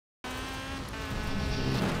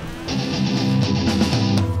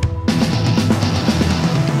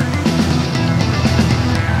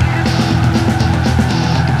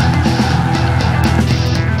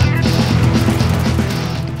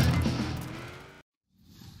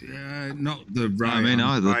Yeah, not the right. I mean,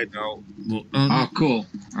 either. Right out. But, Oh, cool.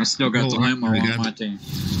 I still got the limo on my team.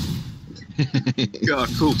 Oh,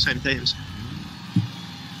 cool. Same teams.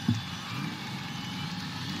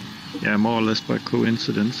 Yeah, more or less by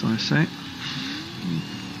coincidence, I say.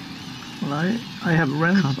 Well, I have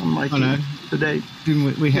Renz on my team today.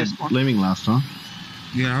 Didn't we had Lemming last time?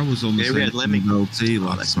 Yeah, I was on the same we had Lemming. LT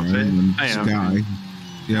last time. And Sky.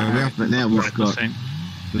 Yeah, we have, but now we've got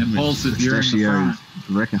Impulsive, you're in the front.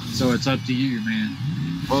 Wrecker. So it's up to you, man.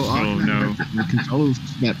 Well, the controller was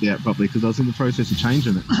snapped out properly because I was in the process of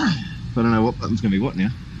changing it. So I don't know what button's going to be what now.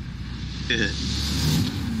 Yeah.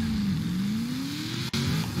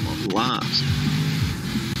 What last?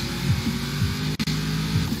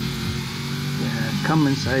 Yeah, come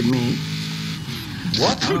inside me.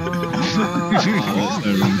 What?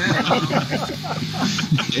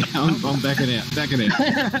 Yeah, I'm backing out.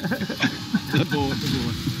 The board.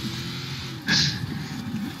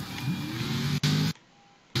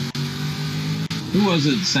 Who was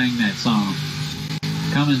it that sang that song?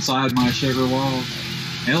 Come inside my sugar walls.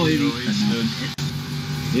 LED.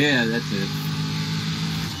 Yeah, that's it.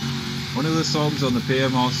 One of the songs on the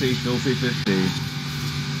PMRC Filthy 50.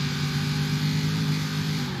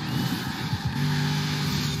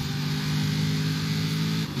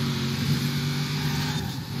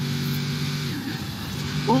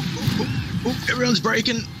 Oh, everyone's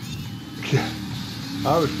braking.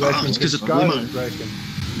 I was braking. It's because of the limo.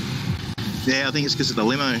 Yeah, I think it's because of the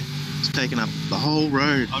limo. It's taken up the whole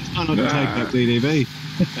road. I'm trying not to take that DDB.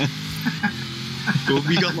 Well,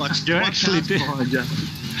 we got like you actually did. You.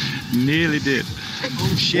 Nearly did.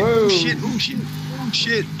 Oh shit! Whoa. Oh shit! Oh shit! Oh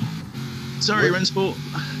shit! Sorry, Rensport.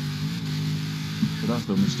 But that's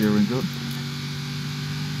done the steering good.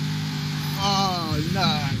 Oh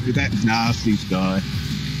no! That's nasty, Sky.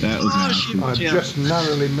 That was nasty. I just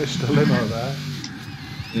narrowly missed a limo there.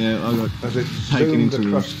 Yeah, I got as it taken zoomed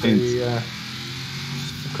into across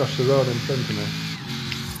the road in front of me.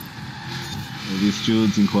 The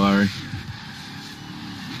steward's inquiry.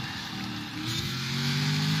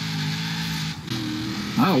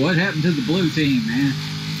 Oh, what happened to the blue team, man?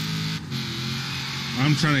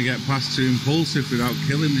 I'm trying to get past to Impulsive without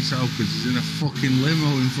killing myself because he's in a fucking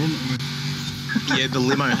limo in front of me. Yeah, the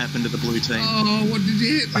limo happened to the blue team. Oh, what did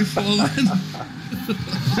you hit me for then?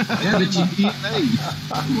 Yeah, but you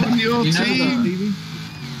On your team.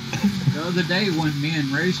 The other day when me and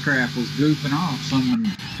Racecraft was goofing off, someone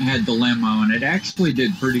had the limo and it actually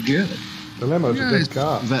did pretty good. The limo's a big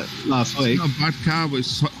car. Was that last week? It's not a bad car, but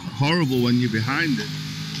it's horrible when you're behind it.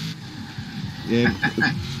 Yeah.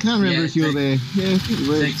 Can't remember if you were there. Yeah, I think it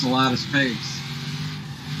was. Takes a lot of space.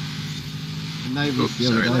 The neighbours the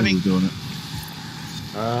other day were doing it.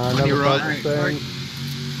 Another right. thing.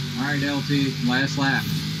 All right, LT, last lap.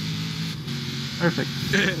 Perfect.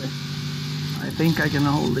 I think I can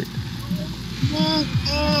hold it.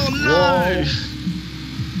 Oh no! Whoa.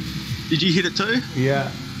 Did you hit it too?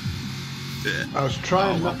 Yeah. I was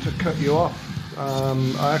trying not to cut you off.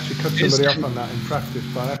 I actually cut somebody off on that in practice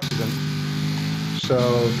by accident. So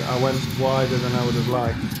I went wider than I would have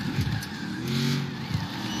liked.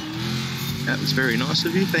 That was very nice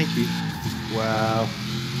of you. Thank you. Wow.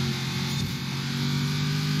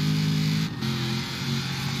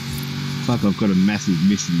 It's like I've got a massive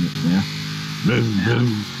miss in it now.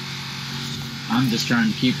 Boom. I'm just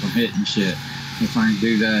trying to keep from hitting shit. If I can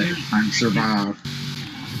do that, I can survive.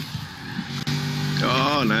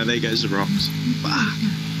 Oh no, there goes the rocks. Fuck.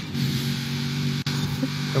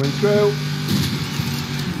 Coming through.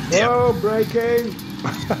 Yep. Oh, braking.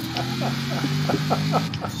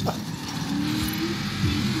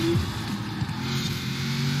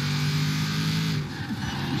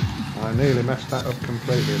 I nearly messed that up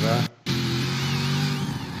completely there.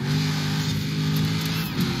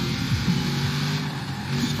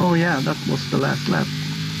 Oh yeah, that was the last lap.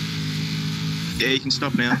 Yeah, you can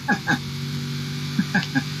stop now.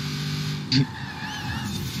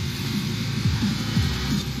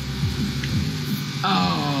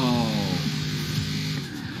 Oh!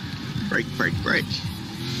 Brake.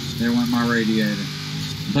 There went my radiator.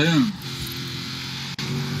 Boom.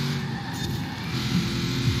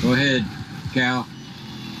 Go ahead, Cal.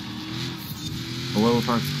 Well, if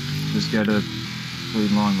I just get a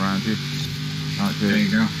clean line around you. Right, There you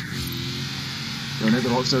go. Don't hit the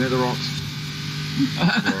rocks, don't hit the rocks.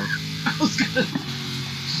 I was gonna...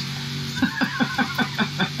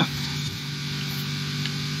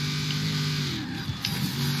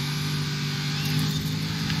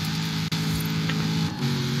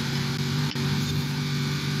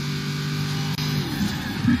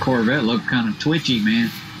 The Corvette looked kind of twitchy, man.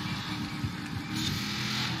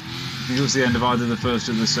 think it was the end of either the first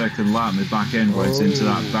or the second lap. My back end went into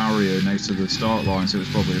that barrier next to the start line, so it was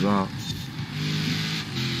probably that.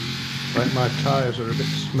 Like my tyres are a bit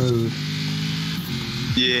smooth.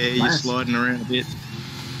 Yeah, you're sliding around a bit.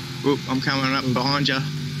 Oop, I'm coming up behind you.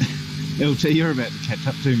 LT, you're about to catch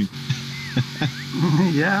up to me.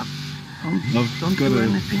 Yeah. I've Don't got do a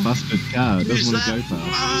anything. busted car. It doesn't want to go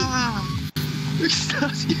fast.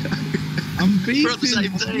 I'm We're on the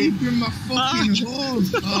same team. beeping my fucking horn.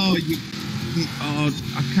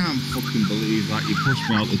 I can't fucking believe that you pushed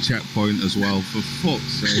me out the checkpoint as well. For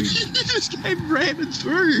fuck's sake! You just came ramming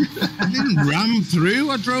through. I didn't ram through.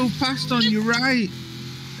 I drove past on your right.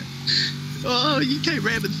 Oh, you came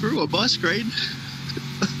ramming through on my screen.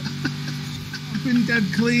 I've been dead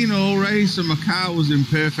clean all race, and my car was in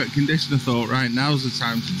perfect condition. I thought, right, now's the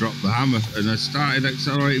time to drop the hammer, and I started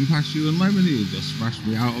accelerating past you, and Lemony you just smashed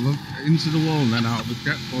me into the wall and then out of the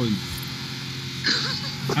checkpoint.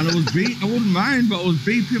 And I wouldn't mind, but I was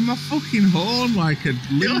beeping my fucking horn like a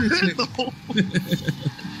lunatic. I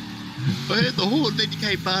heard the horn, then you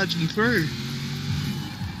came barging through.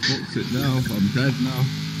 What's it now? I'm dead now.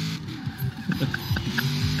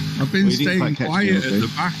 I've been staying quiet at the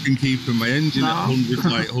back and keeping my engine at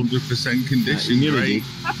 100% condition. Great.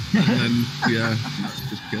 And then, yeah,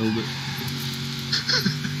 just killed it.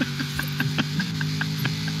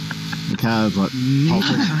 The car's like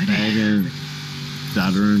popping, bagging,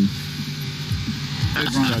 stuttering,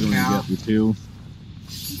 struggling to get the fuel,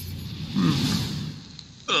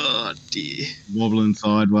 Oh dear. wobbling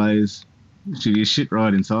sideways. So you shit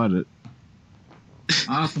right inside it.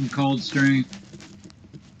 Awesome cold stream.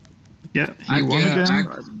 Yeah. I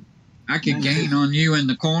could gain on you in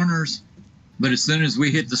the corners, but as soon as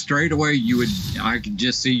we hit the straightaway, I could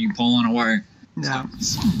just see you pulling away. Yeah.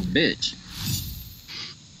 Son of a bitch.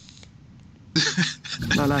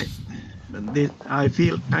 But I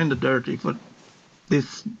feel kind of dirty for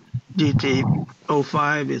this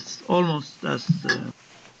GT05 is almost as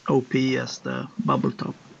OP as the bubble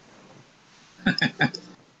top.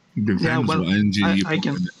 Depends Yeah, well, what engine you I put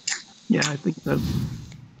can. in it. Yeah, I think that.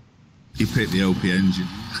 You pick the OP engine.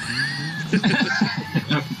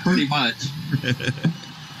 Pretty much.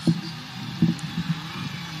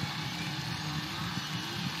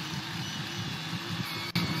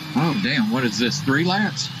 Oh, damn. What is this? 3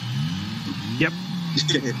 laps? Yep.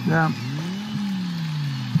 Yeah.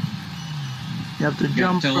 You have to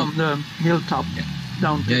jump from the hilltop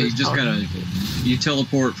down to Yeah, the you just start. you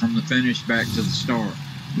teleport from the finish back to the start.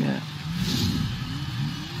 Yeah.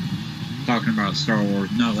 Talking about Star Wars.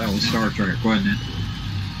 No, that was Star Trek, wasn't it?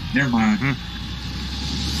 Never mind.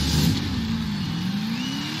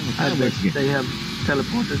 I bet they have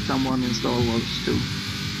teleported someone in Star Wars too.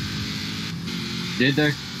 Did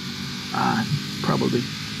they? Probably.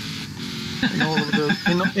 In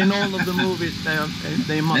all of the movies,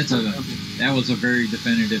 they must have. That was a very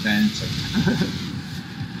definitive answer.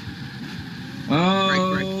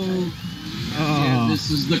 Oh, yeah, this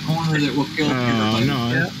is the corner that will kill everybody. No.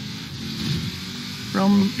 Yeah.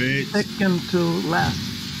 From Stop it. second to last.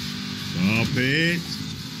 Stop it.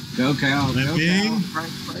 Go Cal, go Cal.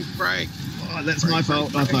 Break. Oh, that's my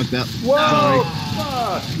fault. I fucked up. Whoa!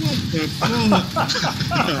 Fuck!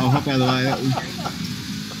 I'll hop out of the way.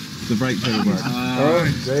 The brake pedal broke. Oh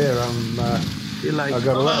dear, Feel like I've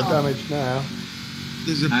got a lot of damage now.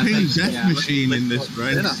 There's a I pink think so, death yeah. machine in this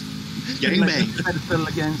race. Gangbang. pedal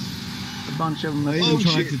against a bunch of I even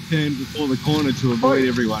tried to turn before the corner to avoid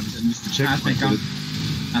everyone and missed the I checkpoint.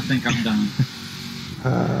 think I'm done.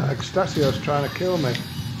 Extasio's trying to kill me.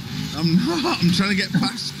 I'm not. I'm trying to get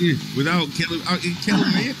past you without killing. You'd kill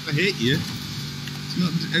me if I hit you. It's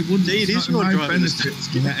not. It wouldn't. Indeed, It's it's not not in my driving this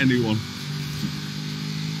benefit to hit anyone.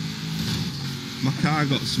 My car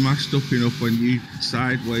got smashed up enough when you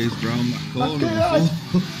sideways round that corner.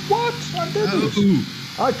 What? I didn't. Oh,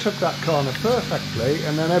 I took that corner perfectly,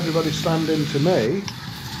 and then everybody slammed into me,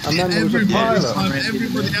 and then there was a pile-up.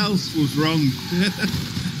 everybody else was wrong.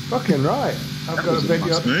 Fucking right. I've got a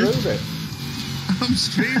video to prove it. I'm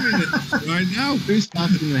streaming it right now. Who's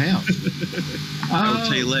started in the house?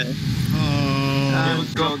 LT left. Oh,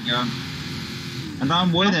 Go, and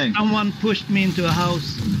I'm winning. Someone pushed me into a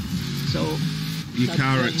house, so your that's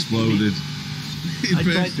car why he exploded. It I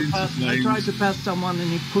burst into tried flames. to pass someone and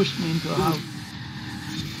he pushed me into a house.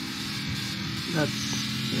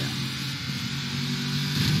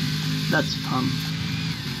 That's fun.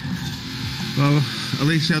 Well, at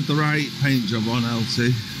least you had the right paint job on, LT.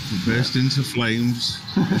 It burst into flames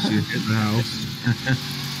as you hit the house.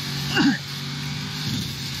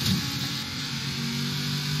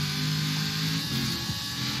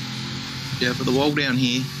 Yeah, for the wall down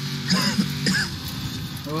here.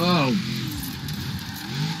 Oh.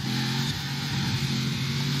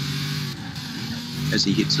 As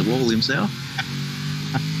he hits the wall himself.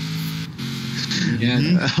 Yeah.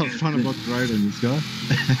 I was trying to block the road on this guy.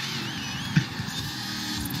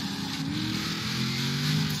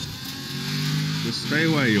 Just stay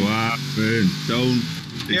where you are, Fern. Don't.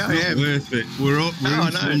 It's not worth it. We're up. We're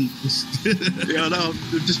in front. Yeah, I know.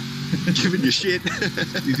 I'm just giving you shit.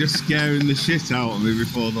 You're just scaring the shit out of me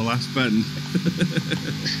before the last bend.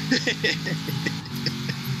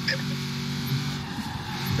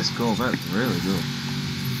 This Corvette's really good.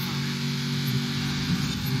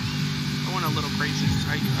 I went a little crazy.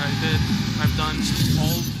 I've done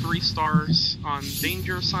all 3 stars on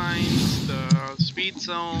danger signs, the speed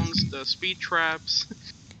zones, the speed traps.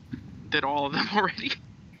 Did all of them already.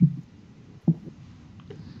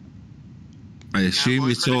 I assume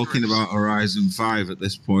you're talking about Horizon 5 at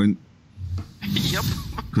this point. Yep.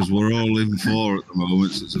 Because we're all in 4 at the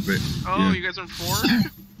moment, so it's a bit... Oh, yeah. you guys are in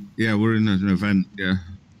 4? Yeah, we're in an event, yeah.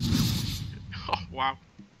 Oh, wow.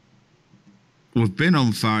 We've been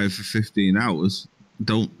on 5 for 15 hours.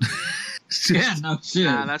 Don't... Yeah, no shit.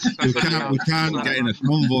 we can't get in a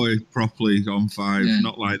convoy properly on 5. Yeah.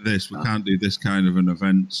 Not like this. We can't do this kind of an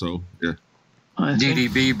event, so, yeah.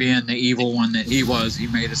 DDB being the evil one that he was, he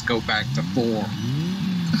made us go back to 4.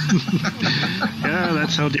 Yeah,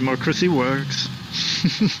 that's how democracy works.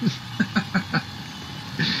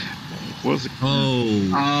 Was it?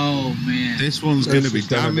 Oh man. This one's going to be is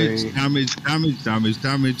gonna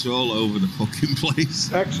damage all over the fucking place.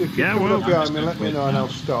 Actually, if you come up behind me, let me know and I'll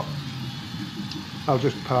stop. I'll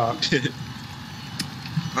just park.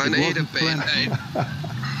 I need a band-aid.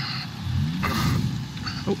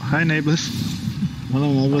 Oh, hi neighbors. Hello,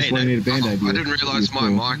 neighbors. Hey, I need a band-aid. I didn't realise my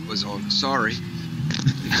mic was on. Sorry.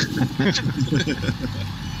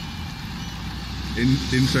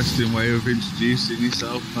 Interesting way of introducing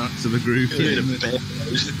yourself, Matt, to the group.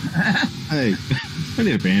 Hey, I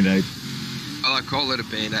need a band-aid. Well, I call it a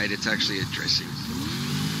band-aid. It's actually a dressing.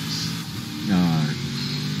 No.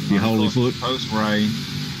 You holy foot. Post-rain.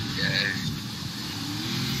 Yeah.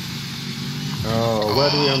 Oh, where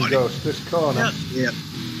do we unghost? This corner? Yep.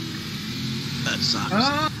 That sucks.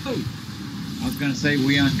 Oh! I was gonna say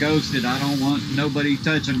we unghosted. I don't want nobody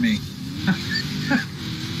touching me.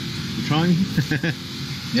 You trying?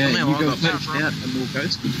 Yeah, Well, you I go got touch, pushed out and we'll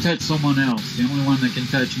ghost. touch someone else. The only one that can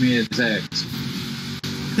touch me is X.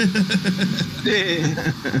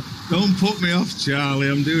 Don't put me off, Charlie.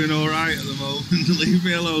 I'm doing all right at the moment. Leave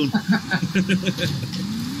me alone.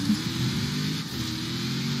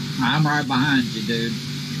 I'm right behind you, dude.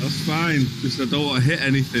 That's fine. Just I don't want to hit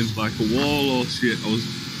anything like a wall or shit. I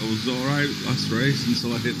was all right last race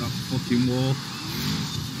until I hit that fucking wall.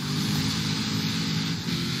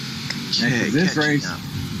 Yeah,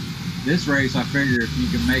 this race, I figure if you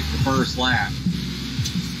can make the first lap,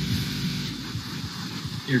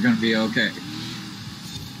 you're going to be okay.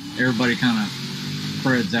 Everybody kind of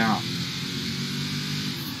spreads out.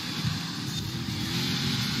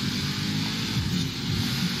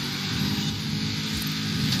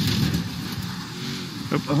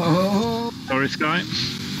 Oh. Sorry, Sky.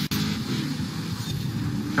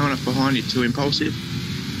 Coming up behind you, too impulsive.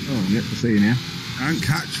 Oh, yep, I see you now. Can't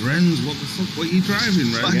catch Ren's. What the fuck? What are you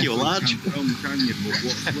driving, Ren? Fuck you, large. Can't tell me, can you? But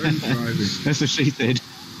what's Ren driving? That's what she said.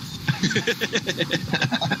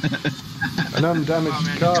 An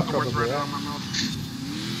undamaged car, probably. Right on my mouth.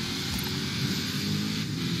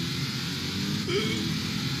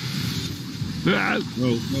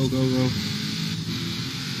 Go.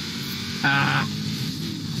 Ah,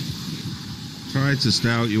 Try to stay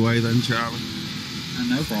out your way then, Charlie.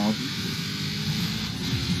 no problem.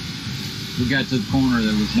 We got to the corner,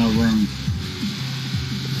 there was no room.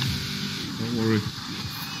 Don't worry.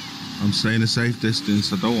 I'm staying a safe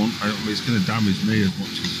distance. I don't mean, it's going to damage me as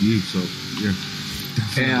much as you, so yeah.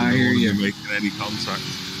 Definitely Yeah, I hear you. Making any contact.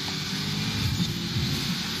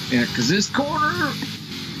 Yeah, because this corner,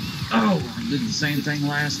 I did the same thing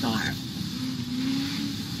last time.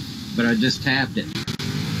 But I just tapped it.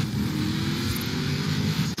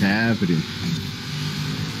 Tap it in.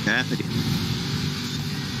 Tap it in.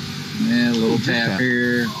 Yeah, a little tap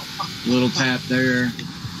here, little tap there.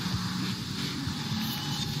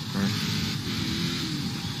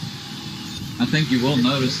 I think you will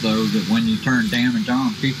notice, though, that when you turn damage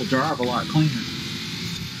on, people drive a lot cleaner.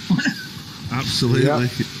 Absolutely. Yeah.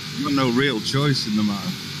 You've got no real choice in the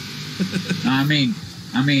matter. I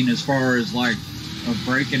mean, as far as like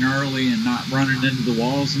braking early and not running into the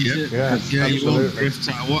walls and Yep. shit. Yeah, Yeah, you won't absolutely. drift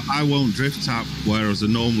tap. I won't drift tap, whereas I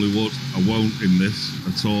normally would. I won't in this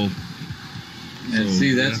at all. And So,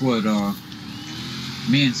 see, that's what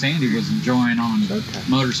me and Sandy was enjoying on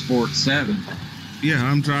Motorsport 7. Yeah,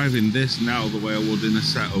 I'm driving this now the way I would in a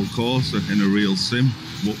Assetto Corsa in a real sim.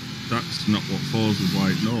 But that's not what Forza's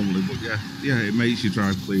like normally. But yeah, it makes you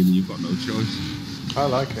drive cleaner. You've got no choice. I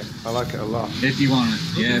like it. I like it a lot. If you want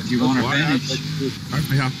to, if you want to finish. I'd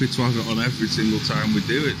be happy to have it on every single time we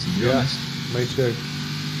do it, to be honest. Me too.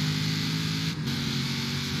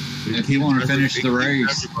 If you want to finish the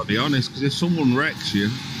race. Everybody honest, because if someone wrecks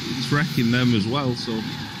you, it's wrecking them as well, so...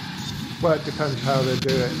 Well, it depends how they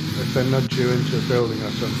do it. If they nudge you into a building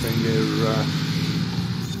or something, you're...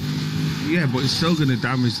 Yeah, but it's still going to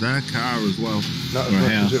damage their car as well. Not as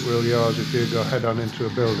much as it will yours if you go head-on into a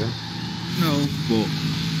building. No, but...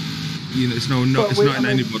 You know, it's not in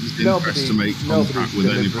anybody's interest to make contact with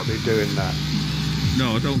anybody. Doing that.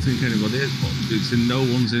 No, I don't think anybody is, but it's in no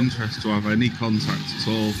one's interest to have any contact at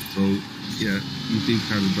all. So, yeah, you do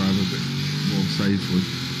kind of drive a bit more safely.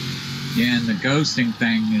 Yeah, and the ghosting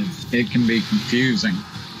thing, it can be confusing.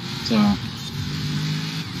 So,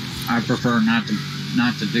 I prefer not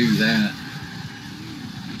to do that.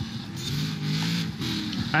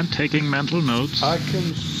 I'm taking mental notes. I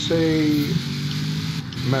can see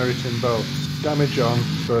merit in both. Damage on,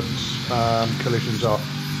 but collisions off.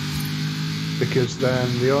 Because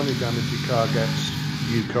then the only damage your car gets,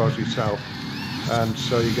 you cause yourself. And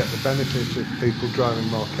so you get the benefit of people driving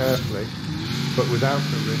more carefully, but without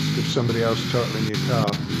the risk of somebody else totaling your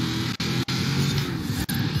car.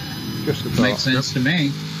 Just a thought. Makes sense to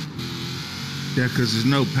me. Yeah, because there's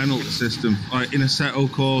no penalty system. Like in a Assetto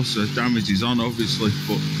Corsa, damage is on, obviously,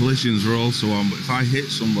 but collisions are also on. But if I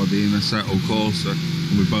hit somebody in a Assetto Corsa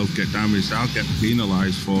and we both get damaged, I'll get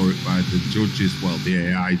penalised for it by the judges, well, the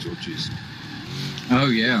AI judges. Oh,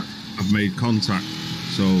 yeah. I've made contact,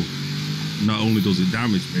 so not only does it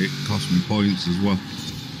damage me, it costs me points as well.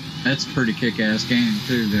 That's a pretty kick-ass game,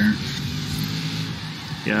 too, there.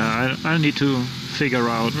 Yeah, I need to figure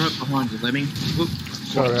out... Right behind you, Lemming.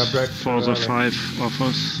 Sorry, I broke Forza 5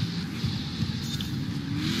 offers.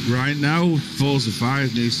 Right now, Forza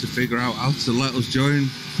 5 needs to figure out how to let us join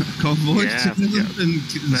convoys together and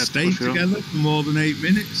stay together for more than 8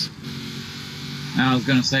 minutes. I was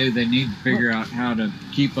going to say they need to figure out how to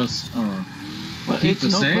keep us or keep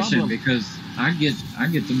the session because I get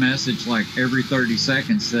the message like every 30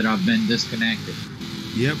 seconds that I've been disconnected.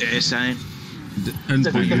 Yep. Yeah, same. And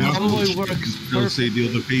the convoy works still see the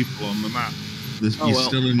other people on the map. You're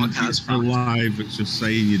still live. It's just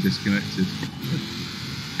saying you're disconnected.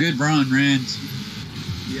 Good run, Rans.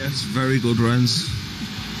 Yes, very good runs.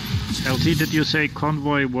 LT, did you say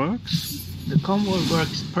convoy works? The convoy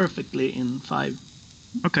works perfectly in 5.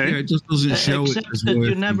 Okay. Yeah, it just doesn't show except it as that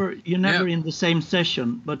working. you're never in the same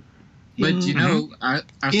session, but you know, I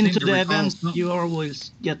into the event you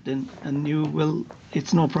always get in, and you will.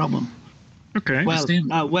 It's no problem. Okay. Well,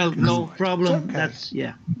 no problem. Okay. That's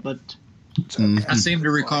but. I seem to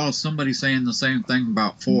recall somebody saying the same thing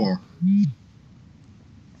about 4.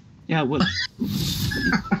 Yeah, well,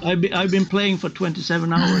 I've been playing for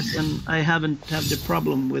 27 hours and I haven't had the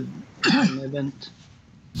problem with an event.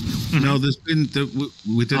 No, there's been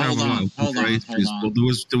we did have a lot of races, but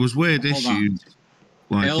there was weird issues.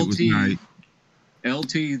 Like LT, it was night.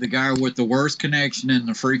 LT, the guy with the worst connection in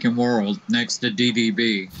the freaking world, next to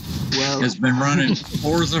DDB, has been running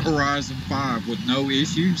Forza Horizon 5 with no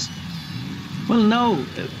issues. Well, no,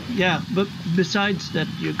 but besides that,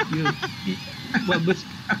 besides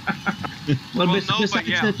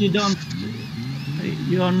that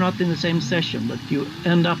you are not in the same session, but you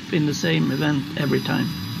end up in the same event every time.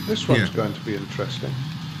 This one's going to be interesting.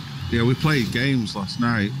 Yeah, we played games last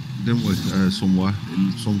night, didn't we? Somewhere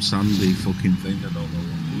in some sandy fucking thing. I don't know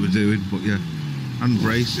what we were doing, but yeah. And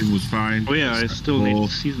racing was fine. Oh yeah, I still need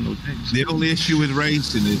seasonal games. The only issue with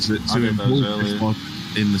racing is that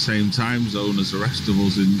in the same time zone as the rest of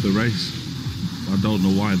us in the race. I don't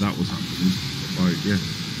know why that was happening. Like,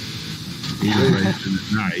 he was racing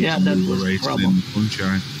at night and we were racing in the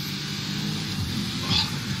sunshine.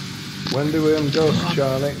 When do we unghost,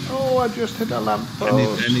 Charlie? Oh, I just hit a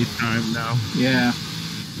lamppost. Any time now. Yeah.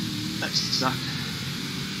 That sucked.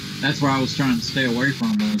 That's where I was trying to stay away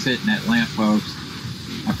from was hitting that lamppost.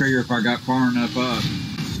 I figure if I got far enough up.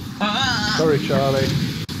 Sorry, Charlie.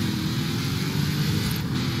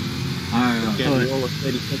 Give me all a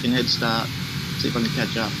 30-second head start. See if I can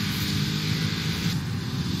catch up.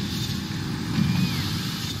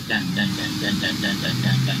 Dun, dun, dun, dun, dun, dun, dun,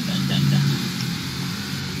 dun, dun, dun, dun.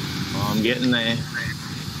 Oh, I'm getting there.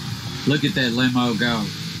 Look at that limo go.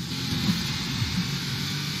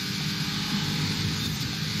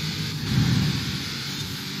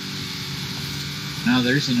 Now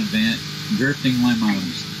there's an event, drifting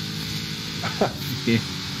limos. We've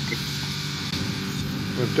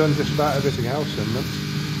done just about everything else in them.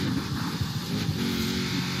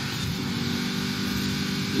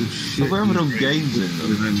 Oh shit! Have we ever done games in them?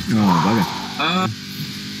 Oh,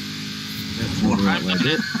 That's not the right way.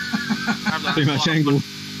 bugger. Too much angle.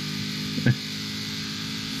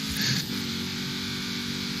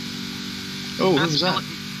 Oh, what was that?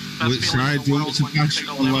 Which side do you want to pass it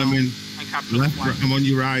on, Lemon? Left, I'm on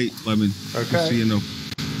your right, Lemon. Okay. Just so you know.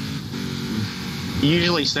 He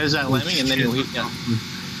usually says that, Lemming, and then he'll hit you.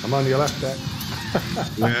 I'm on your left there.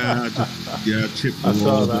 Yeah, I chipped the I saw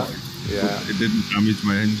wall. that. But Yeah. it didn't damage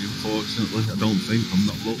my engine, fortunately. I don't think. I'm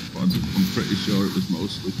not looked, but I'm pretty sure it was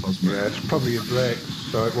mostly cosmetic. Yeah, it's probably your brakes,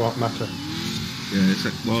 so it won't matter. Yeah, it's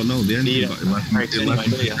well, no, the engine got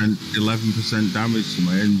 11% damage to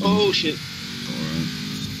my engine. Oh, shit. Alright.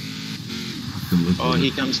 I can live Oh, with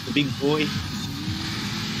here it. comes the big boy.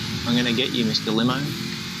 I'm going to get you, Mr. Limo. Oh,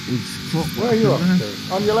 fuck, Where are you off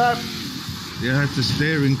to? On your left? Yeah, the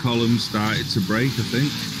steering column started to break, I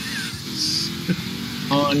think.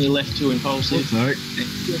 Oh, on your left, too impulsive. Sorry.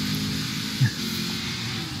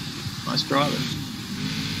 Nice driving.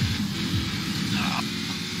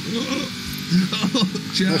 Oh,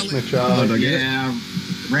 Charlie. That's my Charlie. Yeah,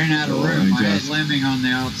 ran out of room. I had Lemming on the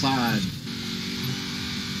outside.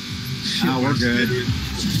 Shit, Oh, we're good.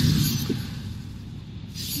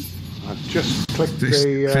 I just clicked Fish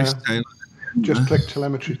tail. just clicked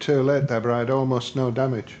telemetry too late there, but I had almost no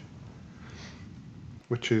damage,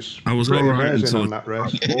 which is I was pretty alright amazing until on that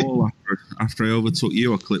race. wall after I overtook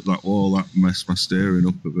you. I clipped that wall. That messed my steering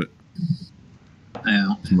up a bit.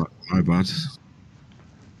 Yeah. My bad.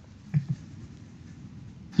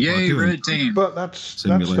 Yay, red team. But that's the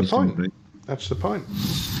Simulation point. thing. That's the point.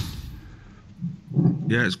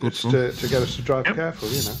 Yeah, it's good It's fun. to get us to drive careful,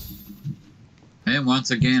 you know. And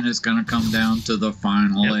once again, it's going to come down to the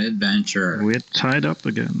final adventure. We're tied up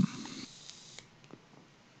again.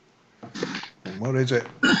 And what is it?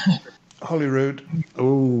 Holyrood.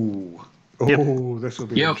 Oh, this will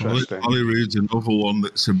be interesting. Holyrood's another one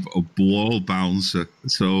that's a wall bouncer.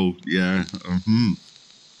 So yeah,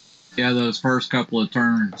 Yeah, those first couple of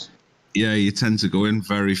turns. yeah, you tend to go in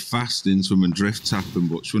very fast into them and drift tap them,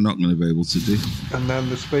 which we're not going to be able to do. And then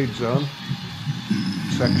the speed zone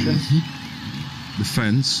section. The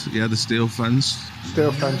fence, yeah, the steel fence.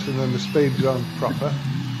 Steel fence, and then the speed zone proper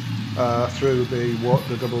through the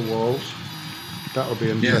double walls. That'll be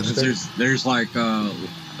Yeah, interesting. there's like 2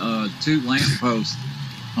 lampposts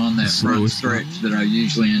on that front stretch that I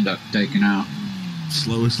usually end up taking out.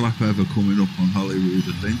 Slowest lap ever coming up on Holyrood,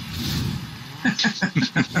 I think.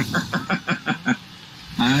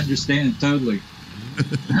 I understand totally.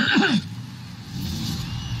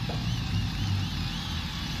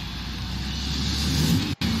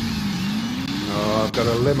 Oh, I've got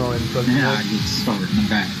a limo in front of me. Yeah, I get started in the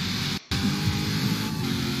back.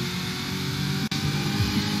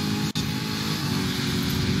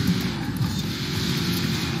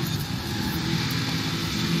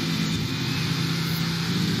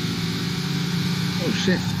 Oh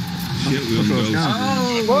shit. Shit, we unghosted.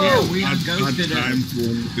 Oh, Whoa. yeah, we Bad unghosted time to a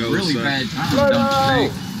unghose, really sir. bad time, Blow don't you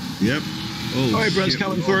out. think? Yep. Oh, Alright, bro's shit,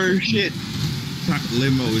 coming through. Shit. That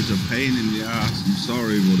limo is a pain in the ass. I'm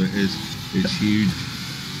sorry, but it is. It's huge.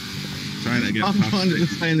 Trying to get I'm past trying to it.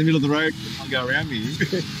 just stay in the middle of the road. I'll go around me.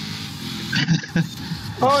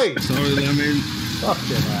 Oi! Sorry, Lemon.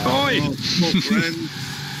 Fucking hell. Oh, fuck, friend.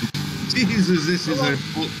 Jesus, this is a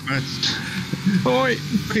foot fest. Oi!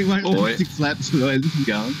 We went Oi. 6 laps the way this is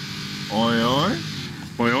going. Oi, oi.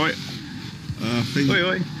 Oi, oi. I think Oi,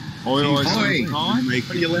 oi. Oi, oi. Oi. make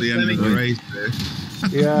What are it you to left the end of the Lemmy? race there.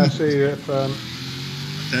 Yeah, I see if I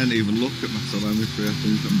didn't even look at my telemetry. I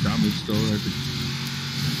think I'm damaged already.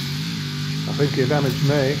 I think you damaged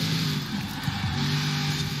me.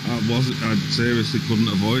 I seriously couldn't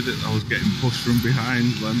avoid it. I was getting pushed from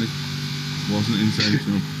behind, Lemmy. Wasn't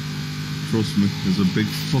intentional. Trust me, there's a big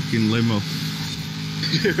fucking limo.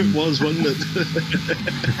 It was, wasn't it?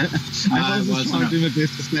 I was just trying to do my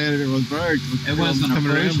best to stay out of everyone's road. It wasn't a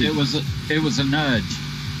coming around push, me. it was a nudge.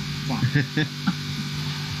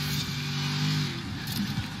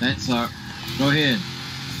 That sucked. Go ahead.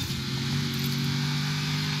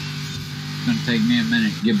 It's gonna take me a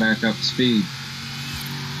minute to get back up to speed.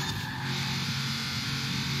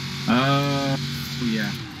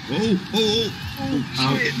 Yeah.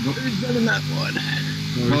 Oh, Shit. Who's running that one?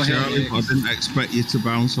 Go sorry, ahead, Charlie. I X. didn't expect you to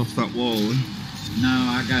bounce off that wall. No,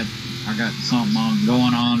 I got something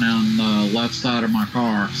going on the left side of my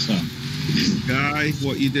car, so. Guy,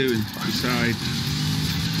 what you doing? Beside.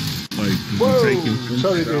 Like, Whoa! taking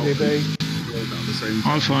Sorry, out DmD. at the same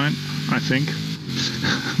I'm time. fine, I think.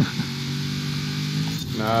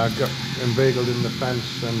 No, I got inveigled in the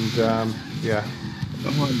fence and, yeah.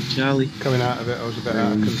 Come on, Charlie. Coming out of it, I was a bit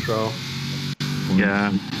out of control.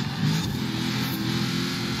 Yeah.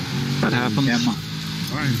 That happens. Yeah,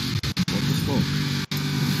 Fine. What the fuck?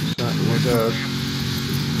 Certainly does.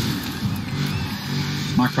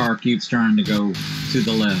 my car keeps trying to go to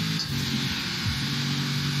the left.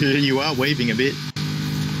 You are waving a bit.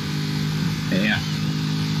 Yeah.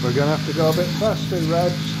 We're going to have to go a bit faster,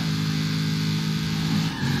 Reds.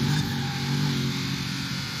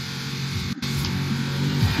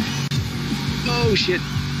 Oh, shit.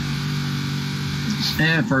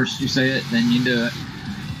 Yeah, first you say it, then you do it.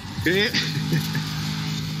 Yeah.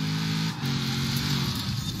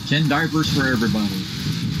 10 diapers for everybody.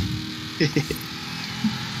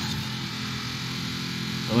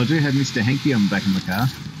 Well, I do have Mr. Hanky on the back of my car.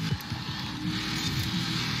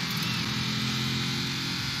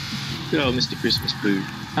 Good old Mr. Christmas Poo.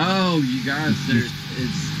 Oh, you guys,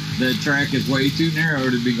 the track is way too narrow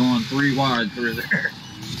to be going 3 wide through there.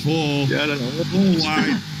 4. Yeah, I don't know. 4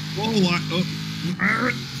 wide. 4 wide. Oh.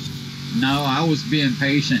 No, I was being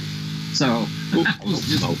patient, so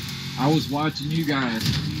I was watching you guys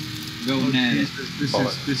going at it.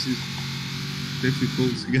 This is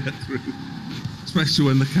difficult to get through, especially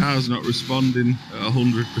when the car's not responding at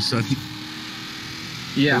 100%.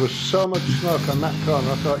 Yeah. There was so much smoke on that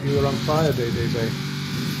corner, I thought you were on fire, DDB.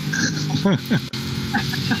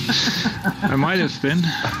 I might have been.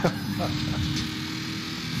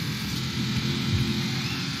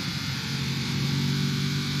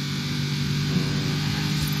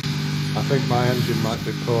 I think my engine might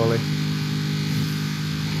be poorly.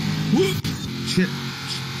 Shit.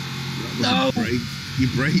 That was a break. You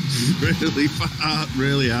braked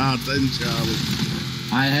really hard then, Charlie.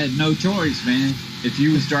 I had no choice, man. If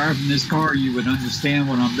you was driving this car, you would understand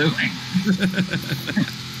what I'm doing.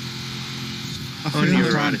 I think I'm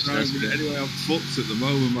trying to drive it anyway. I'm fucked at the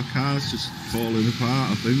moment. My car's just falling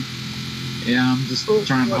apart, I think. Yeah, I'm just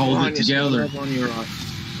trying to hold it together. On your right.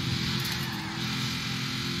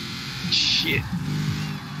 Shit.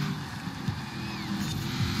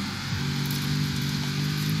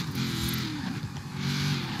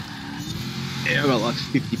 Yeah, I got like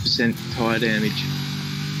 50% tyre damage.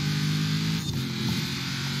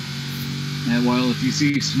 Yeah, well, if you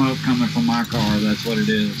see smoke coming from my car, that's what it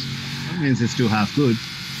is. That means it's still half good.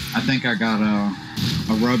 I think I got a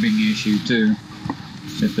rubbing issue too,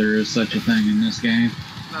 if there is such a thing in this game.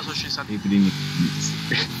 That's what she said. Keep it in your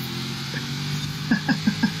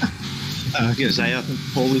I was going to say, I think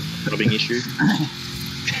Paul's rubbing issue.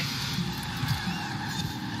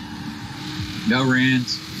 Go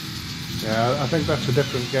Rans. Yeah, I think that's a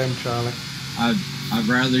different game, Charlie. I'd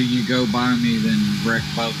rather you go by me than wreck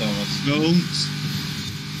both of us.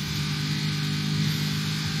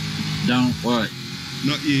 Don't what?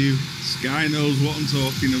 Not you. Sky knows what I'm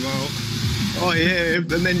talking about. Oh, yeah, and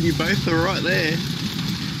then you both are right there.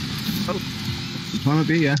 I'm trying to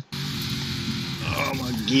be, yeah. Oh,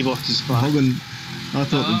 my gearbox is fucked. I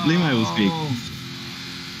thought the limo was big.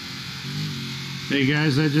 Hey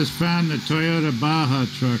guys, I just found the Toyota Baja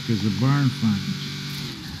truck as a barn find.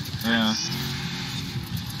 Yeah.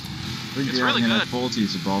 It's really good.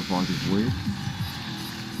 40s above like it's weird.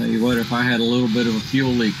 Tell you what, if I had a little bit of a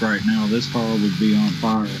fuel leak right now, this car would be on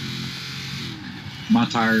fire. My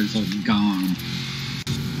tires are gone.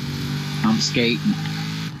 I'm skating.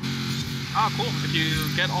 Ah, cool. If you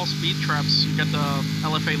get all speed traps, you get the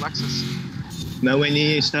LFA Lexus. Nowhere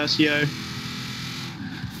near Stasio.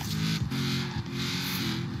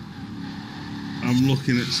 I'm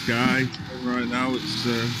looking at Sky right now. It's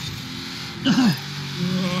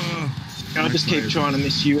I just keep trying to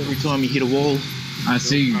miss you every time you hit a wall. I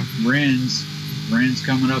see Ren's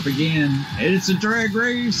coming up again. It's a drag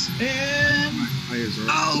race, and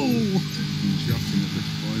shocking at this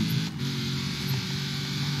point.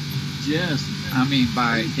 Just, I mean,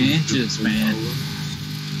 by inches, man.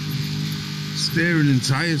 Steering and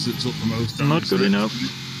tyres that took the most time. Not good enough.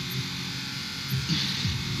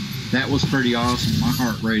 That was pretty awesome. My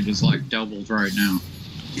heart rate is like doubled right now.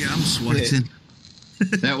 Yeah, I'm sweating.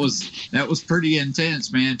 That was pretty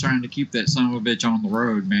intense, man, trying to keep that son of a bitch on the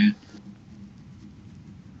road, man.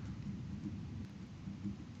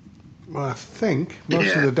 Well, I think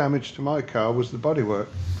most of the damage to my car was the bodywork.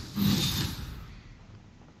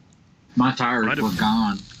 My tires were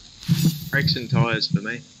gone. Brakes and tyres for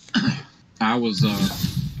me. I was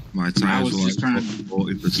My tyres were just like trying to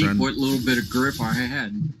 40%. keep what little bit of grip I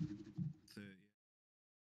had.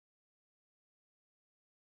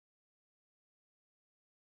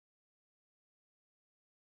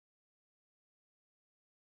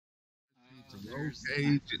 Roll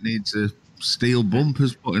cage, it needs a steel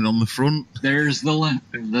bumpers putting on the front. There's the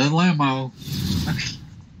limo.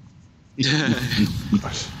 Yeah.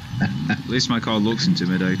 At least my car looks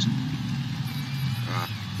intimidating.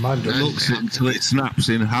 Mine It doesn't. looks it until it snaps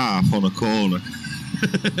in half on a corner.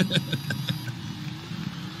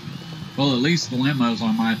 Well, at least the limo's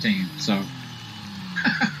on my team, so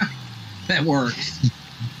that works.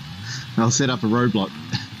 I'll set up a roadblock.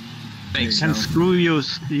 Thanks. And screw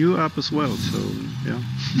you up as well, so yeah.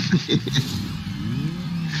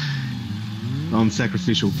 I'm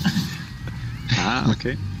sacrificial. Ah,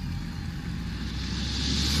 okay.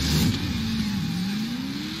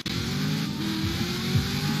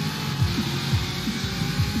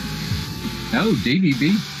 Oh,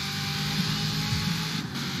 DDB.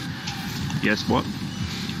 Yes, what?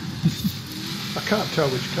 I can't tell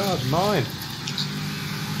which car's mine.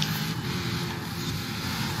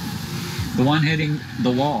 The one hitting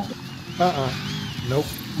the wall. Nope.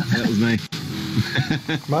 That was me.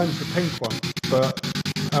 Mine's the pink one,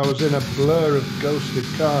 but I was in a blur of ghosted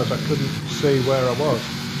cars. I couldn't see where I was.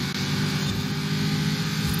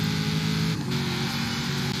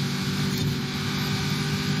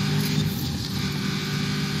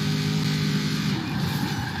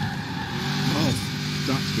 Oh,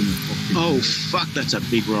 that's gonna fucking. Oh fuck, that's a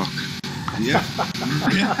big rock. Yeah.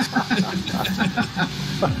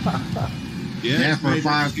 Yeah, it's for a made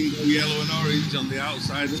five- everything go yellow and orange on the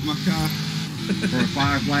outside of my car. For a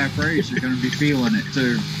 5-lap race, you're going to be feeling it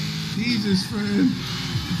too. Jesus, friend.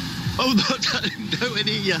 Oh, no, nowhere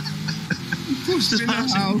near you. Pushed in the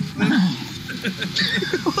house.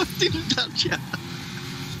 I didn't touch you.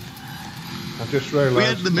 I just realised. We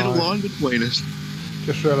had the middle line between us.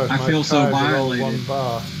 Just realised I my feel so tyres are all violated. one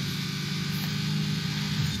bar.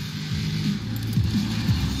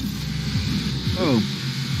 Oh.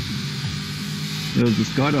 There was a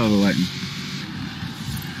skydiver waiting.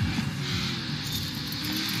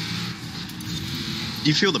 Do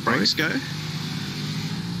you feel the brakes go?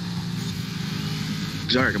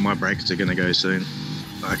 Because I reckon my brakes are going to go soon.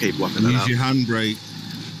 I keep locking that Use up. your handbrake.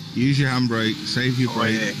 Use your handbrake. Save your Oh,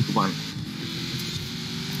 brake. yeah, good one.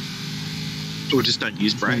 Or just don't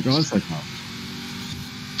use brakes. Don't drive so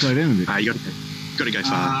fast. Slow down a bit. You got to go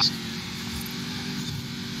fast.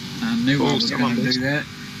 I knew I Oh, was someone going to missed. do that.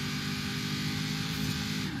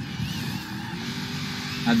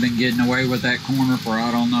 I've been getting away with that corner for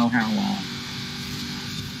I don't know how long.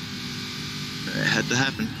 It had to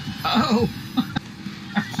happen. Oh!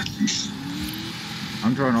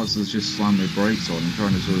 I'm trying not to just slam my brakes on. I'm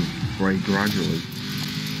trying to sort of brake gradually.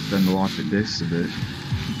 Then the life at this a bit.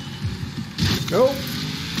 Oh!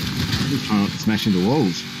 I'm just trying not to smash into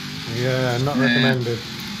walls. Yeah, not Nah. recommended.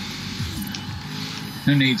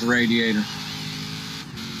 Who needs a radiator?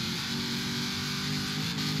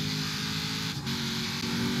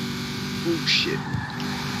 Oh, shit.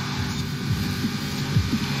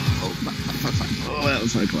 Oh, that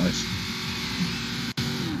was so close.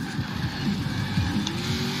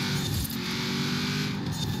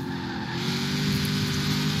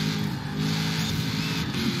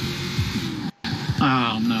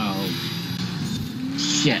 Oh no.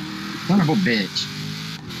 Shit. Son of a bitch.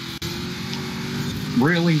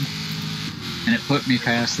 Really? And it put me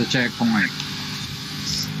past the checkpoint.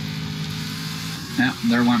 Yep,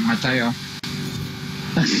 there went my tail.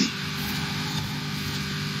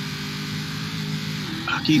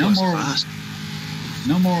 Fuck, you No guys more. are fast.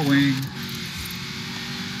 No more wing.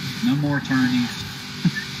 No more turning.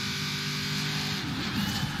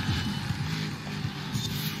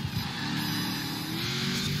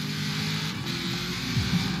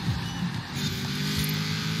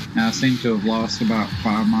 Now I seem to have lost about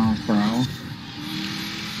 5 miles per hour.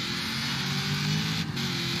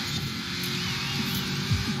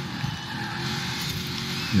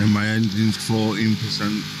 Yeah, my engine's 14%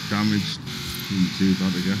 damaged. Isn't too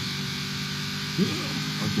bad, I guess.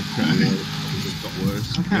 I've just it got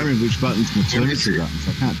worse. I can't remember which button's my telemetry button,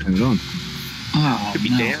 so I can't turn it on. Oh, Could be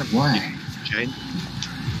no down. way. Shane.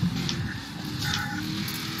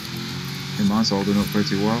 And mine's holding up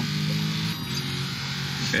pretty well.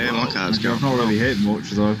 Yeah, my car's going. I've not really hit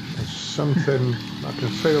much though. There's something, I can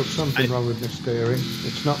feel something wrong with my steering.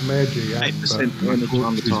 It's not major yet, 8% but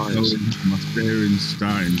on the tyres. My steering's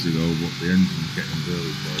starting to go, but the engine's getting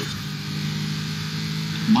really close.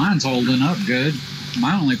 Mine's holding up good.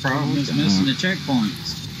 My only problem is missing the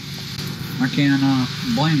checkpoints. I can't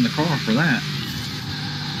blame the car for that.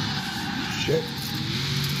 shit.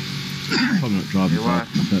 Probably not driving You're right.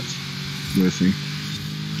 fast, that's the worst thing.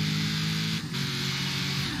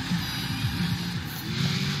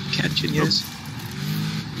 Catching, yes.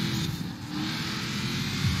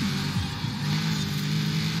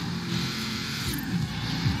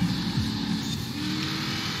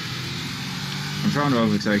 I'm trying to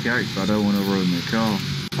overtake X, but I don't want to ruin my car.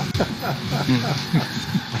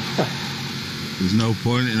 There's no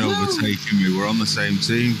point in overtaking me. We're on the same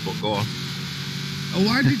team, but go on. Oh,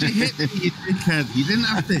 why did you hit me, you dickhead? You didn't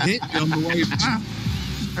have to hit me on the way back.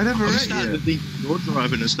 I never I'm hit starting you. to think you're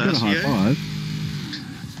driving us, Got a high five.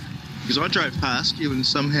 because I drove past you and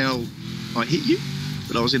somehow I hit you,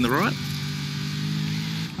 but I was in the right.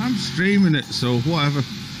 I'm streaming it, so whatever.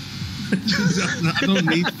 I don't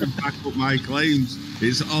need to back up my claims.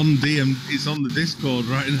 It's on it's on the Discord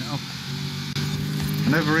right now. I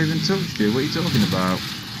never even touched you. What are you talking about?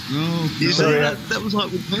 No, You see, that was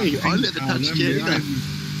like with me. I never touched you either.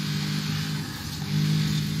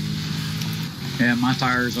 Yeah, my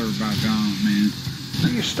tires are about gone, man.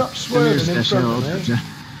 You stop swerving in front of me.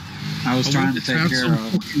 I was trying to take care some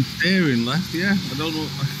of. fucking steering left, yeah. I don't know.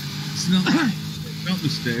 It's not the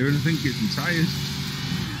steering. I think it's the tyres.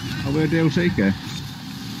 Oh, where DLC go?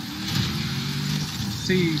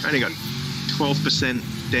 See, I only got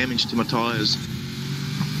 12% damage to my tyres.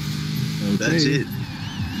 That's it.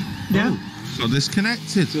 Yeah. Got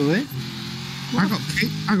disconnected. Still there? I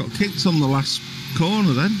got kicked on the last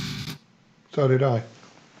corner then. So did I.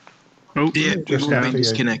 Oh, Yeah, Just we've all after been you.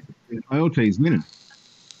 disconnected. IoT's minute.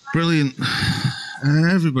 Brilliant.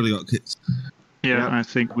 Everybody got kicked. yeah, I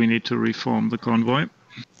think we need to reform the convoy.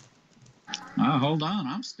 Hold on,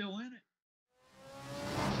 I'm still in it.